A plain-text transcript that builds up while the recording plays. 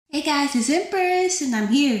Hey guys, it's Empress, and I'm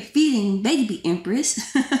here feeding baby Empress.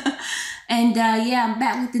 And yeah, I'm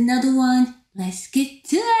back with another one. Let's get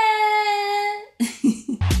to it.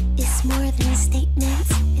 It's more than a statement,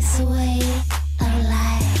 it's a way of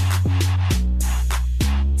life.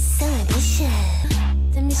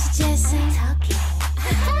 Celebration. The Miss Jessie talking.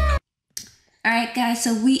 Alright guys,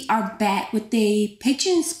 so we are back with a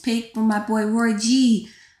patrons pick from my boy Roy G.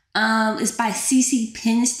 It's by CeCe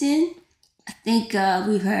Peniston. I think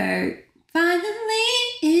we've heard finally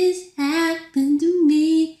it's happened to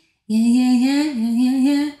me.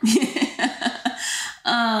 Yeah.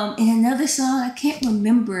 And another song I can't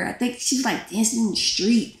remember. I think she's like dancing in the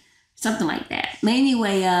street, something like that. But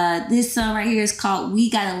anyway, this song right here is called We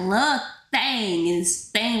Gotta Love Thang, and it's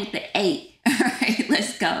Thang with the 8. Alright,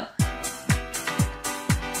 let's go.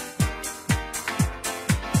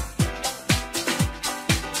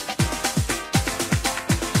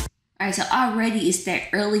 Alright, so already it's that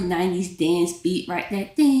early 90s dance beat, right?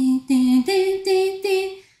 That ding, ding, ding, ding,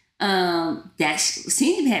 ding. That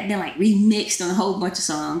seems to have been like remixed on a whole bunch of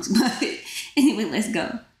songs. But anyway, let's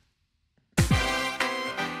go.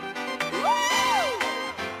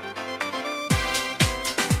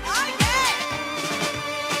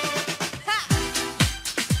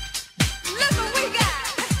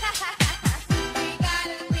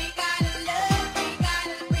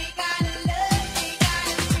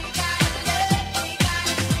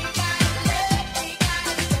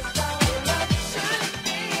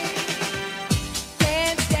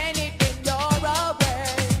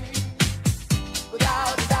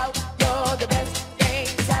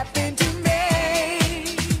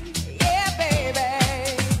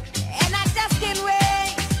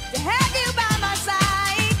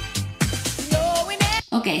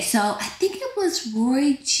 Okay, so I think it was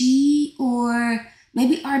Roy G or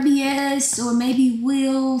maybe RBS or maybe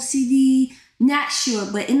Will CD, not sure,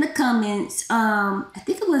 but in the comments, I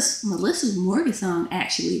think it was Melissa Morgan song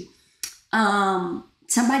actually.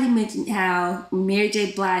 Somebody mentioned how Mary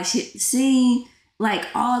J. Blige hit the scene, like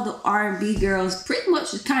all the R&B girls pretty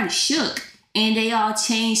much was kind of shook, and they all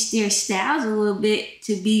changed their styles a little bit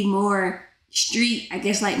to be more street, I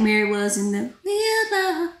guess, like Mary was in the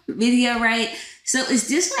video, right? So is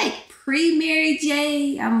this like pre-Mary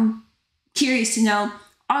J? I'm curious to know.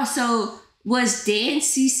 Also, was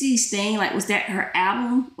Dance CeCe's thing, like was that her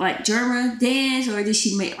album, like German Dance, or did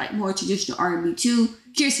she make like more traditional R&B too?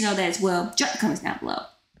 Curious to know that as well. Drop the comments down below.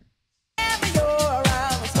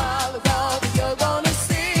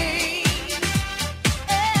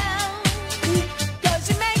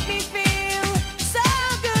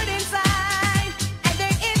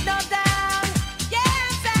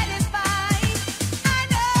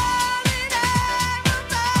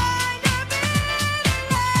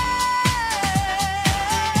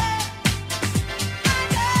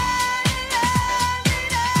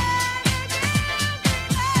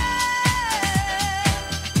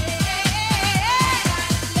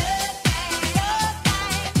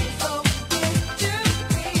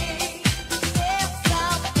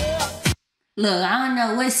 Look, I don't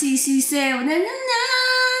know what CeCe said,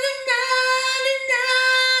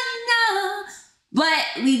 but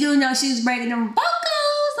we do know she was breaking them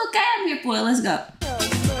vocals. Okay, I'm here for it. Let's go.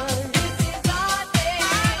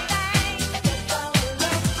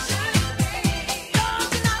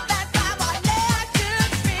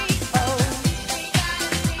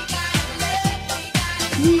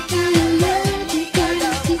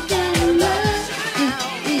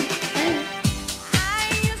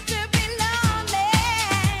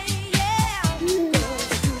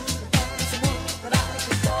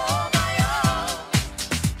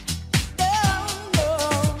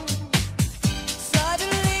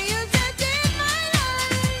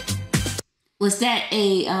 Was that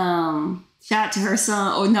a shout out to her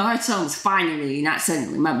song? Or no, her song was Finally, not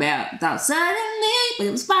Suddenly. My bad. I thought Suddenly, but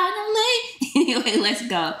it was Finally. Anyway, let's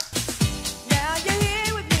go. Now you're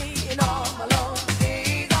here with me and all my lonely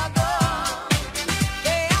days are gone.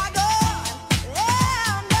 They are gone.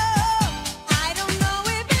 Yeah, no, I don't know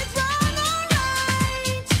if it's wrong or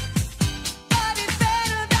right, but it's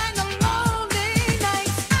better than the lonely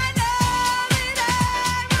nights. I know that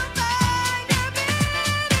I will find a better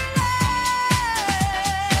life.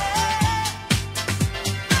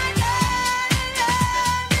 I know that I will find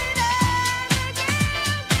a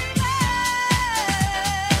better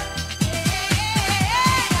life.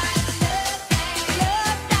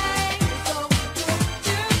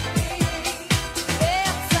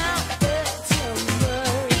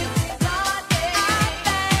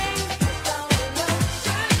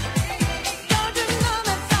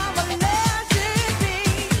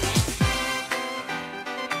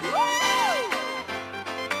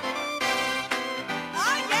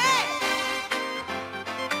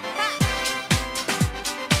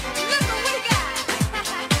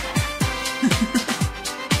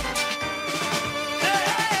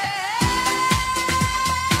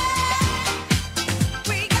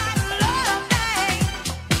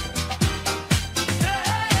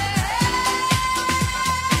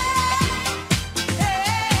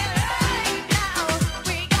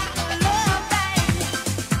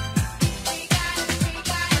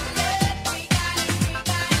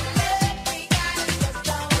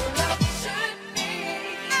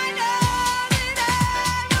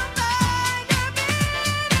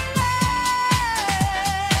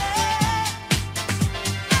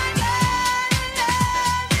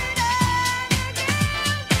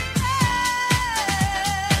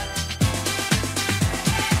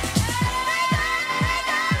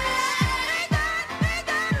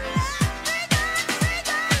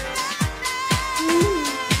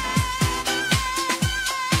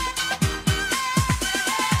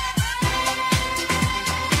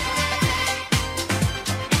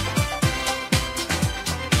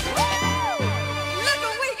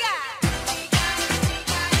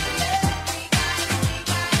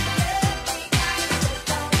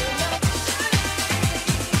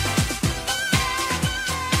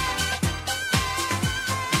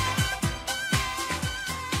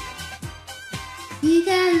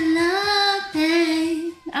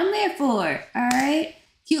 I'm there for it. All right.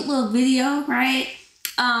 Cute little video, right?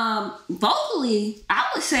 Vocally, I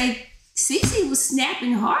would say CeCe was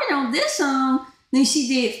snapping harder on this song than she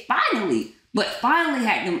did Finally. But Finally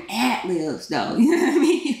had them ad-libs though. You know what I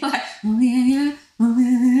mean? Like, oh yeah, yeah, oh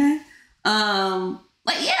yeah, yeah.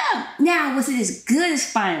 But yeah. Now, was it as good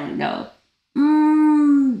as Finally though?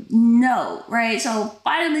 No, right? So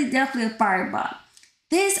Finally definitely a fireball.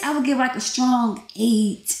 This I would give like a strong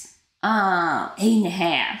 8,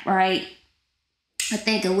 8.5, right? I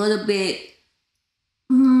think a little bit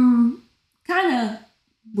kind of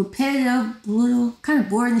repetitive, a little kind of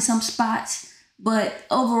boring in some spots, but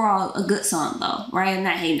overall a good song though, right? I'm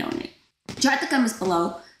not hating on it. Drop the comments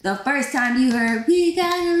below. The first time you heard We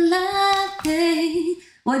Got a Love Thing,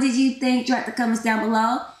 what did you think? Drop the comments down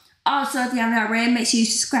below. Also, if you haven't already, make sure you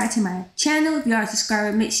subscribe to my channel. If you are a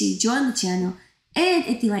subscriber, make sure you join the channel. And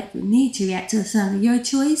if you'd like for me to react to a song of your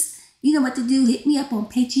choice, you know what to do. Hit me up on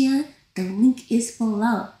Patreon. The link is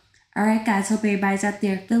below. Alright guys, hope everybody's out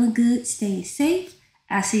there feeling good, staying safe.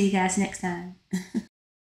 I'll see you guys next time.